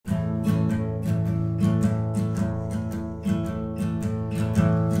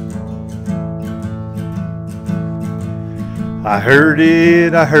I heard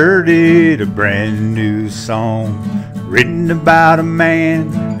it, a brand new song written about a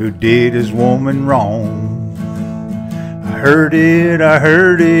man who did his woman wrong. I heard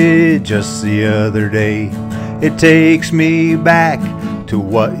it just the other day. It takes me back to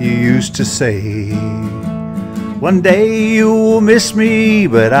what you used to say. One day you'll miss me,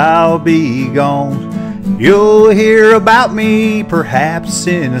 but I'll be gone. You'll hear about me, perhaps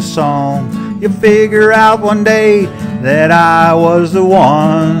in a song. You'll figure out one day that I was the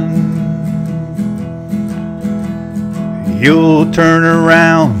one. You'll turn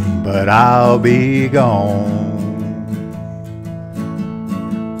around, but I'll be gone.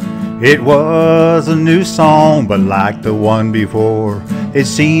 It was a new song, but like the one before, it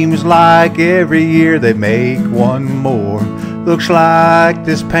seems like every year they make one more. Looks like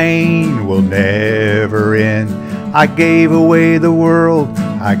this pain will never end. I gave away the world,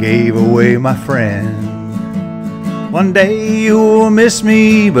 I gave away my friend. One day you'll miss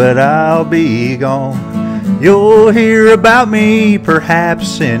me, but I'll be gone. You'll hear about me,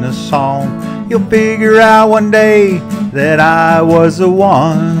 perhaps in a song. You'll figure out one day that I was the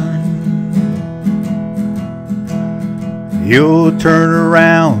one. You'll turn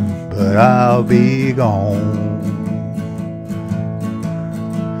around, but I'll be gone.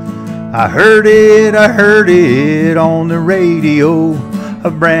 I heard it on the radio, a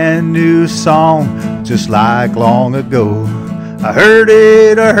brand new song, just like long ago. I heard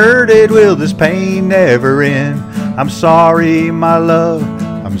it, will this pain never end? I'm sorry, my love,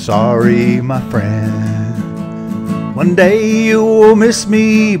 I'm sorry, my friend. One day you will miss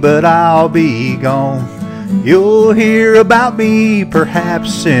me, but I'll be gone. You'll hear about me,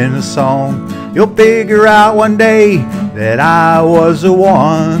 perhaps in a song. You'll figure out one day that I was the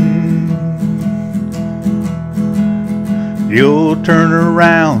one. You'll turn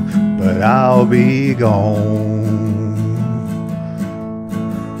around, but I'll be gone.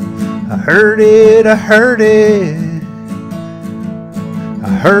 I heard it. I heard it. I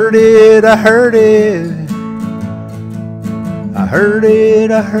heard it. I heard it.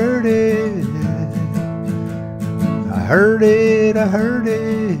 I heard it. I heard it. I heard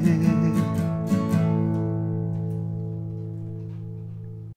it.